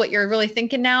true what you're really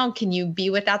thinking now? Can you be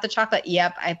without the chocolate?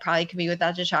 Yep, I probably can be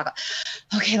without the chocolate.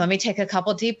 Okay, let me take a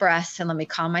couple deep breaths and let me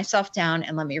calm myself down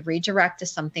and let me redirect to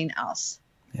something else.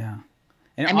 Yeah.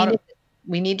 And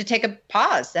We need to take a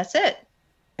pause. That's it.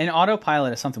 And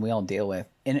autopilot is something we all deal with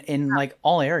in like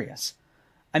all areas.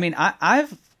 I mean,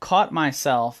 I've caught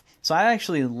myself. So I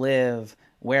actually live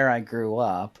where I grew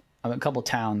up. I'm a couple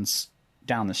towns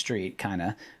down the street, kind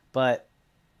of, but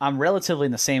I'm relatively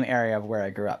in the same area of where I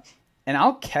grew up. And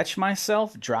I'll catch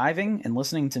myself driving and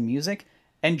listening to music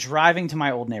and driving to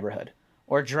my old neighborhood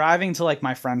or driving to like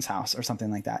my friend's house or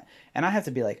something like that. And I have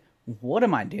to be like, what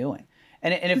am I doing?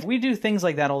 And if we do things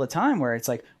like that all the time where it's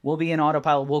like we'll be in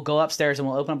autopilot, we'll go upstairs and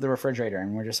we'll open up the refrigerator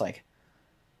and we're just like,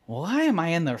 why am I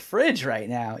in the fridge right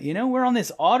now? You know, we're on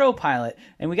this autopilot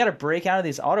and we got to break out of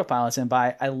these autopilots. And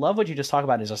I love what you just talk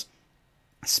about is just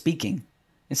speaking.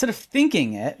 Instead of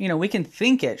thinking it, you know, we can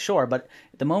think it, sure. But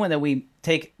the moment that we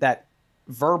take that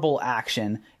verbal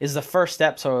action is the first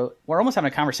step. So we're almost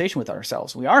having a conversation with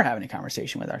ourselves. We are having a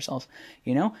conversation with ourselves,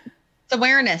 you know?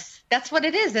 Awareness. That's what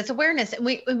it is. It's awareness. And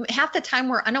we half the time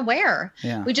we're unaware.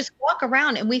 Yeah. We just walk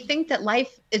around and we think that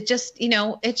life is just, you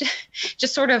know, it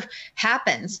just sort of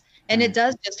happens, and it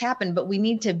does just happen, but we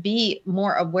need to be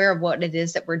more aware of what it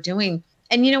is that we're doing.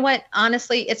 And you know what,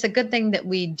 honestly, it's a good thing that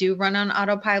we do run on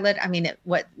autopilot. I mean,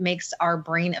 what makes our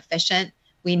brain efficient.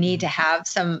 We need to have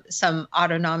some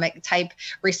autonomic type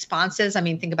responses. I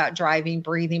mean, think about driving,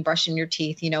 breathing, brushing your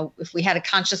teeth. You know, if we had to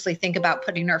consciously think about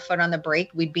putting our foot on the brake,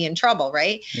 we'd be in trouble,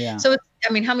 right? Yeah. So,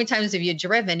 I mean, how many times have you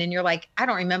driven and you're like, I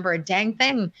don't remember a dang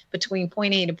thing between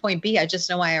point A to point B. I just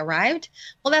know I arrived.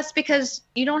 Well, that's because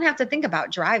you don't have to think about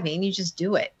driving. You just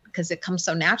do it because it comes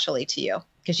so naturally to you,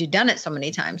 because you've done it so many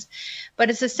times. But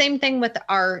it's the same thing with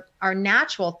our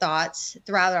natural thoughts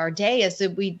throughout our day, is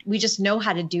that we just know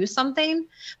how to do something.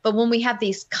 But when we have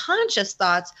these conscious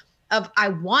thoughts of I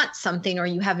want something, or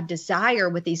you have a desire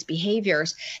with these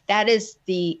behaviors, that is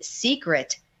the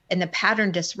secret and the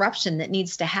pattern disruption that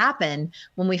needs to happen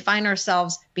when we find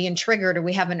ourselves being triggered or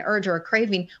we have an urge or a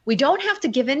craving. We don't have to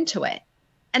give into it.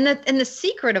 And the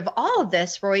secret of all of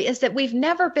this, Roy, is that we've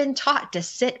never been taught to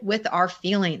sit with our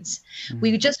feelings. Mm-hmm.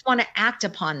 We just want to act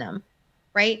upon them,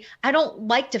 right? I don't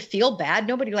like to feel bad.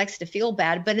 Nobody likes to feel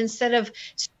bad. But instead of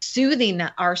soothing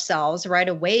ourselves right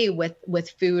away with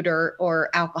food or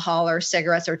alcohol or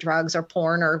cigarettes or drugs or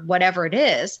porn or whatever it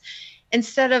is,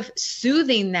 instead of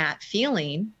soothing that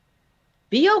feeling,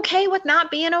 be okay with not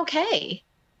being okay.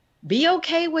 Be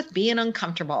okay with being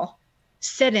uncomfortable.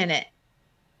 Sit in it.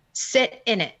 Sit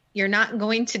in it. You're not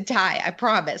going to die, I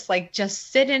promise. Like,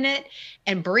 just sit in it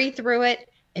and breathe through it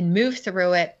and move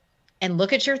through it and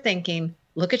look at your thinking,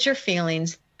 look at your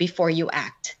feelings before you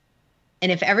act.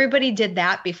 And if everybody did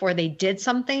that before they did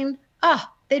something,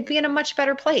 they'd be in a much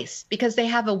better place because they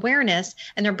have awareness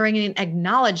and they're bringing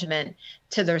acknowledgement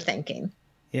to their thinking.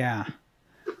 Yeah,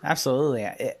 absolutely.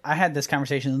 I had this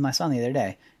conversation with my son the other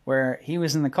day where he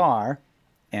was in the car,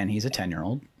 and he's a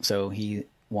 10-year-old, so he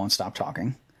won't stop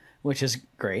talking, which is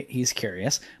great. He's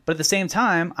curious. But at the same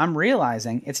time, I'm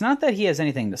realizing it's not that he has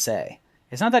anything to say.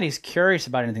 It's not that he's curious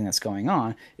about anything that's going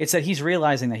on. It's that he's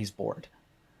realizing that he's bored.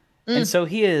 And so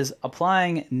he is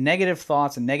applying negative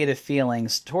thoughts and negative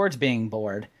feelings towards being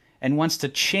bored and wants to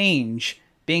change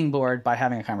being bored by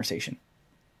having a conversation.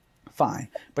 Fine.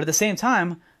 But at the same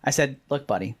time, I said, look,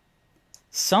 buddy,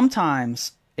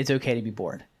 sometimes it's okay to be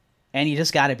bored. And you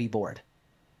just got to be bored.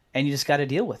 And you just got to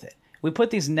deal with it. We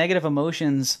put these negative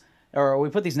emotions, or we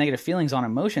put these negative feelings on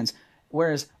emotions,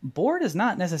 whereas bored is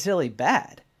not necessarily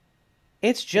bad.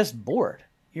 It's just bored.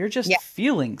 You're just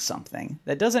feeling something.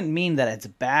 That doesn't mean that it's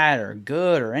bad or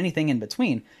good or anything in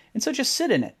between. And so just sit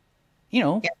in it. You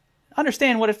know,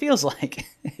 understand what it feels like.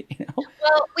 You know?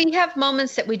 Well, we have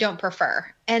moments that we don't prefer,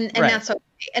 and that's okay.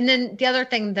 And then the other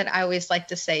thing that I always like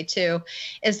to say too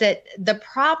is that the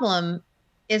problem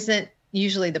isn't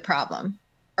usually the problem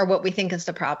or what we think is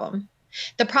the problem.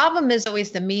 The problem is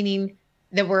always the meaning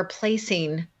that we're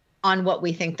placing on what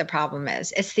we think the problem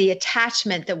is. It's the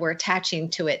attachment that we're attaching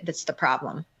to it that's the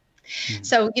problem. Mm-hmm.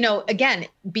 So, you know, again,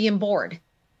 being bored,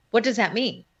 what does that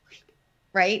mean?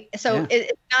 Right? So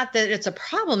it's not that it's a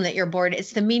problem that you're bored.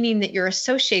 It's the meaning that you're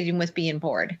associating with being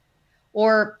bored.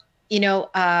 Or, you know,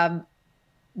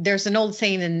 there's an old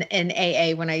saying in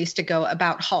AA when I used to go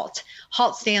about HALT.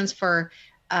 HALT stands for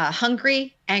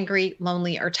hungry, angry,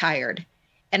 lonely, or tired.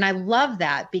 And I love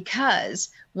that because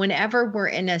whenever we're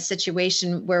in a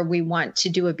situation where we want to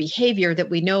do a behavior that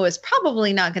we know is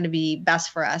probably not going to be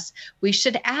best for us, we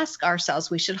should ask ourselves,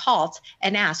 we should halt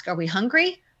and ask, are we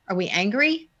hungry? Are we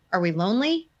angry? Are we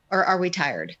lonely? Or are we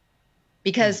tired?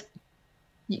 Because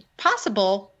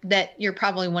possible that you're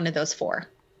probably one of those four.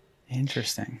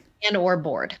 Interesting. And or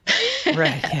bored.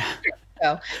 Right. Yeah.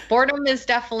 So boredom is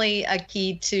definitely a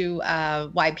key to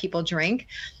why people drink.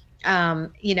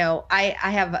 I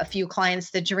have a few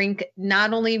clients that drink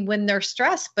not only when they're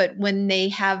stressed, but when they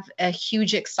have a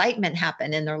huge excitement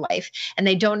happen in their life and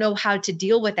they don't know how to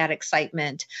deal with that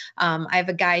excitement. I have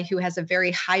a guy who has a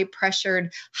very high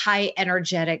pressured, high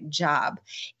energetic job.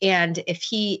 And if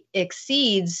he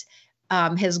exceeds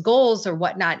his goals or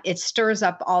whatnot, it stirs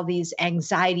up all these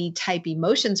anxiety type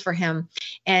emotions for him.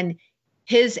 And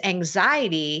his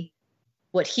anxiety,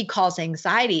 what he calls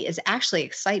anxiety, is actually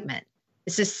excitement.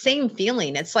 It's the same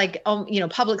feeling. It's like,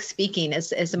 public speaking is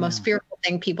the most fearful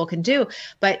thing people can do,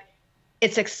 but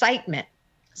it's excitement.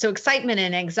 So excitement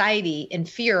and anxiety and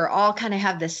fear all kind of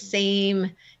have the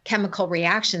same chemical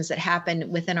reactions that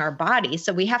happen within our body.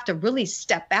 So we have to really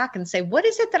step back and say, what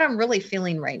is it that I'm really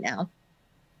feeling right now?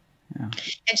 Yeah.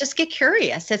 And just get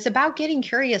curious. It's about getting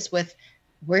curious with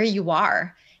where you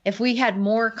are. If we had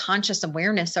more conscious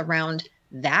awareness around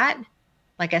that,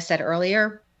 like I said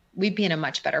earlier, we'd be in a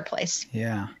much better place.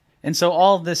 Yeah. And so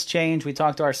all of this change, we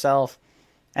talk to ourselves,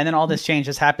 and then all this change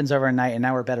just happens overnight, and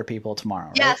now we're better people tomorrow,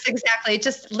 right? Yes, exactly.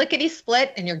 Just lickety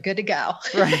split and you're good to go.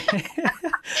 Right.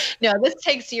 No, this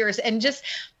takes years. And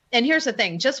here's the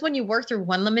thing, just when you work through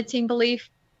one limiting belief,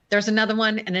 there's another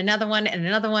one and another one and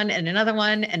another one and another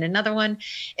one and another one.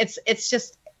 It's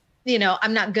just,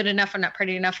 I'm not good enough. I'm not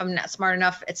pretty enough. I'm not smart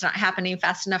enough. It's not happening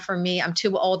fast enough for me. I'm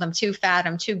too old. I'm too fat.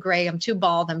 I'm too gray. I'm too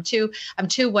bald. I'm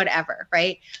too whatever,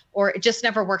 right? Or it just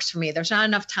never works for me. There's not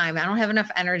enough time. I don't have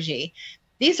enough energy.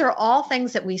 These are all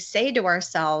things that we say to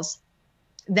ourselves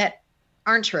that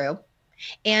aren't true.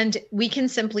 And we can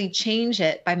simply change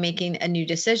it by making a new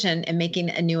decision and making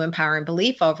a new empowering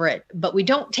belief over it. But we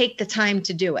don't take the time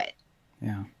to do it.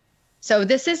 Yeah. So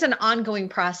this is an ongoing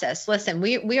process. Listen,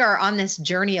 we are on this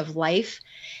journey of life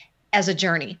as a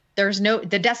journey.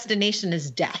 The destination is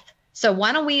death. So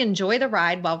why don't we enjoy the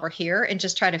ride while we're here and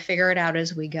just try to figure it out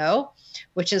as we go,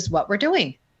 which is what we're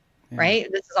doing, right?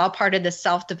 This is all part of the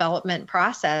self-development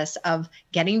process of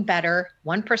getting better,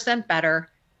 1% better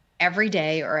every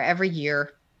day or every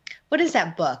year. What is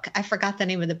that book? I forgot the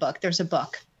name of the book. There's a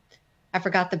book. I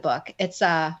forgot the book. It's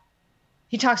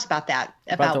he talks about that.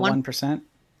 About the 1%?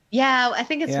 Yeah, I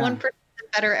think it's 1%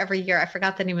 better every year. I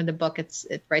forgot the name of the book. It's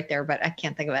right there, but I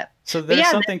can't think of it. So there's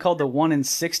something called the 1 in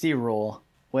 60 rule,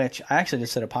 which I actually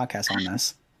just did a podcast on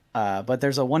this. But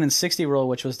there's a 1 in 60 rule,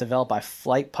 which was developed by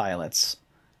flight pilots.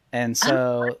 And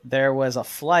so there was a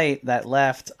flight that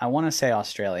left, I want to say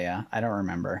Australia. I don't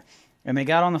remember. And they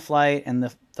got on the flight, and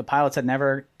the pilots had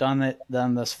never done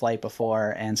this flight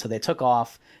before, and so they took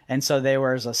off. And so they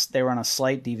were on a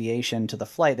slight deviation to the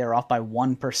flight. They were off by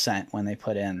 1% when they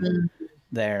put in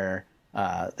their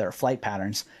flight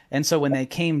patterns. And so when they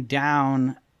came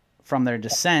down from their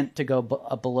descent to go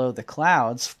below the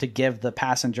clouds to give the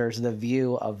passengers the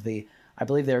view of I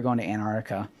believe they were going to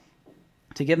Antarctica,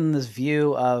 to give them this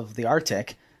view of the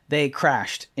Arctic, they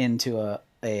crashed into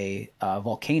a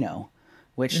volcano,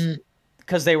 which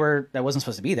because that wasn't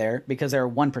supposed to be there because they were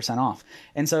 1% off.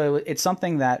 And so it's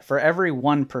something that for every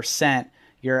 1%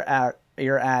 you're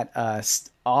at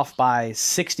off by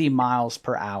 60 miles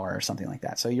per hour or something like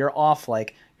that. So you're off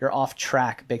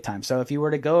track big time. So if you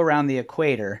were to go around the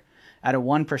equator at a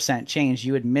 1% change,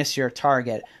 you would miss your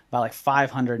target by like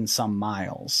 500 and some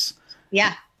miles.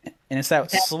 Yeah. And it's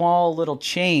that small little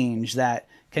change that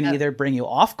can either bring you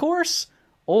off course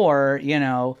or,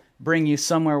 bring you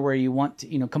somewhere where you want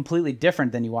to, completely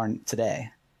different than you are today.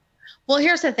 Well,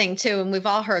 here's the thing too, and we've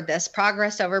all heard this,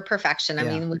 progress over perfection. I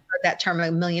mean, we've heard that term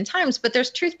a million times, but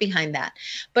there's truth behind that.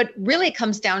 But really it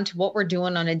comes down to what we're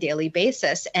doing on a daily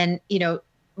basis. And,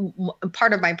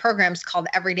 part of my program is called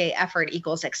Everyday Effort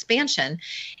Equals Expansion.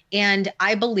 And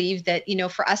I believe that,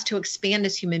 for us to expand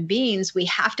as human beings, we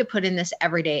have to put in this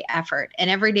everyday effort. And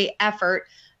everyday effort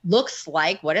looks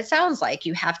like what it sounds like.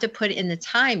 You have to put in the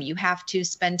time. You have to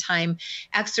spend time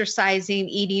exercising,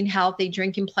 eating healthy,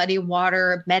 drinking plenty of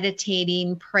water,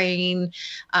 meditating, praying,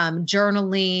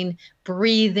 journaling,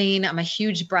 breathing. I'm a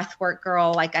huge breath work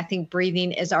girl. Like, I think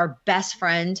breathing is our best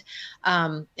friend.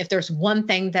 If there's one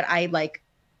thing that I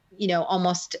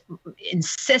almost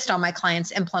insist on my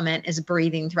clients implement is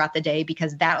breathing throughout the day,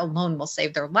 because that alone will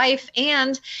save their life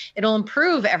and it'll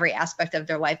improve every aspect of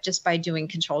their life just by doing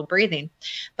controlled breathing.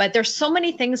 But there's so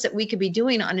many things that we could be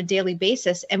doing on a daily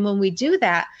basis. And when we do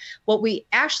that, what we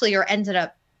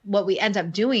end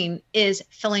up doing is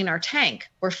filling our tank.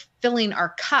 We're filling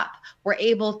our cup. We're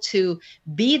able to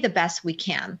be the best we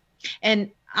can. And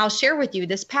I'll share with you,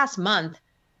 this past month,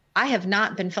 I have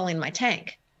not been filling my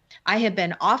tank. I have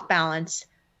been off balance,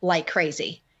 like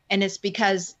crazy. And it's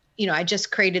because, I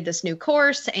just created this new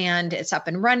course and it's up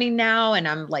and running now. And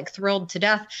I'm like thrilled to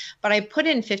death, but I put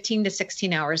in 15 to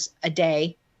 16 hours a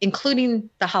day, including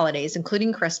the holidays,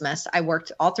 including Christmas. I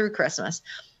worked all through Christmas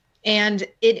and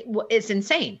it's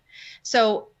insane.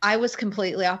 So I was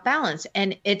completely off balance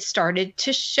and it started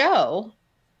to show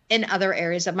in other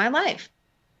areas of my life.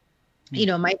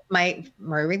 My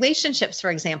relationships,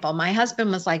 for example, my husband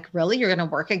was like, really, you're going to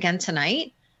work again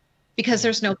tonight? Because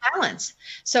there's no balance.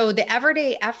 So the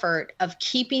everyday effort of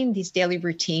keeping these daily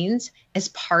routines is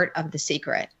part of the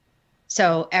secret.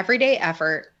 So everyday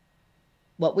effort,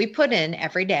 what we put in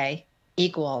every day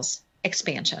equals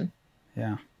expansion.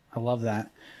 Yeah, I love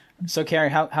that. So Kari,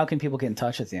 how can people get in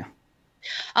touch with you?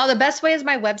 Oh, the best way is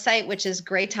my website, which is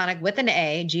Gray Tonic with an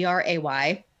A,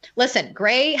 Gray. Listen,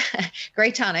 Gray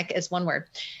Tonic is one word.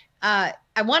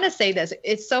 I want to say this.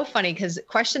 It's so funny because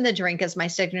Question the Drink is my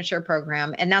signature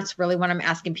program. And that's really what I'm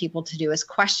asking people to do is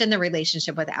question the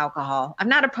relationship with alcohol. I'm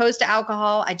not opposed to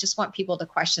alcohol. I just want people to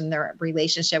question their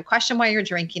relationship, question why you're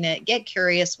drinking it, get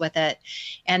curious with it.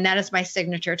 And that is my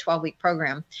signature 12-week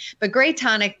program. But Gray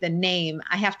Tonic, the name,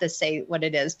 I have to say what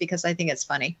it is because I think it's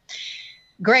funny.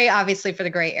 Gray, obviously for the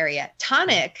gray area.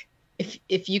 Tonic,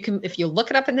 if you look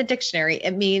it up in the dictionary,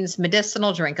 it means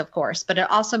medicinal drink, of course, but it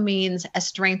also means a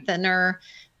strengthener,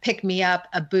 pick me up,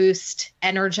 a boost,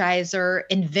 energizer,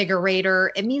 invigorator.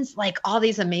 It means like all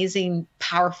these amazing,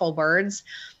 powerful words.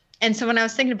 And so when I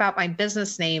was thinking about my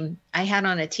business name, I had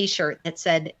on a t-shirt that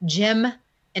said Gym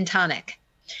and Tonic.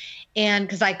 And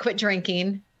because I quit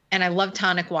drinking and I love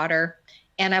tonic water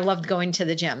and I loved going to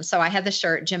the gym. So I had the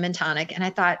shirt Gym and Tonic and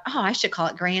I thought, I should call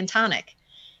it Gray and Tonic.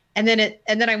 And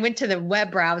then I went to the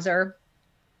web browser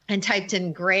and typed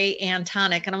in Gray and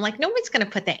Tonic. And I'm like, nobody's going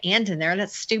to put the and in there.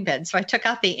 That's stupid. So I took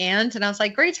out the and I was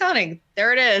like, Gray Tonic,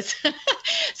 there it is.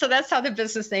 So that's how the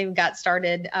business name got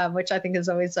started, which I think is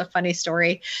always a funny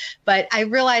story. But I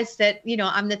realized that,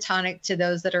 I'm the tonic to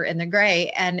those that are in the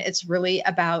gray. And it's really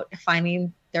about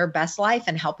finding their best life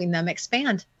and helping them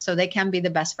expand so they can be the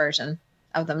best version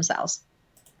of themselves.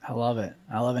 I love it.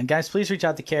 And guys, please reach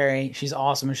out to Kari. She's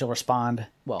awesome and she'll respond.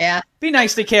 Well, yeah. Be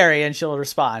nice to Kari and she'll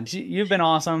respond. You've been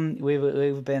awesome.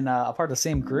 We've been a part of the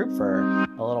same group for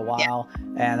a little while,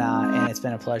 and it's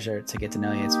been a pleasure to get to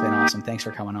know you. It's been awesome. Thanks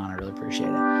for coming on. I really appreciate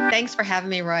it. Thanks for having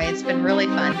me, Roy. It's been really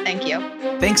fun. Thank you.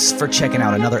 Thanks for checking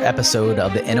out another episode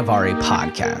of the Innovari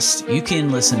Podcast. You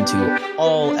can listen to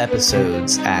all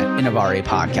episodes at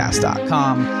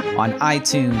innovaripodcast.com, on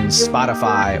iTunes,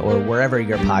 Spotify, or wherever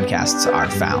your podcasts are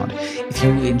found. If you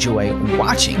enjoy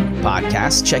watching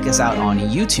podcasts, check us out on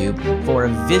YouTube for a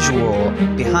visual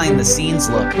behind-the-scenes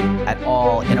look at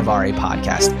all Innovari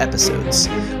Podcast episodes.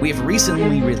 We have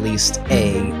recently released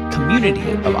a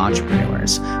community of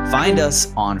entrepreneurs. Find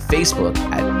us on Facebook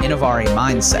at Innovari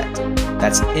Mindset.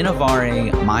 That's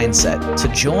Innovari Mindset to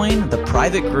join the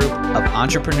private group of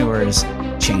entrepreneurs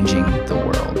changing the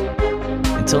world.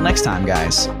 Until next time,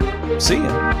 guys. See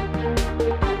ya.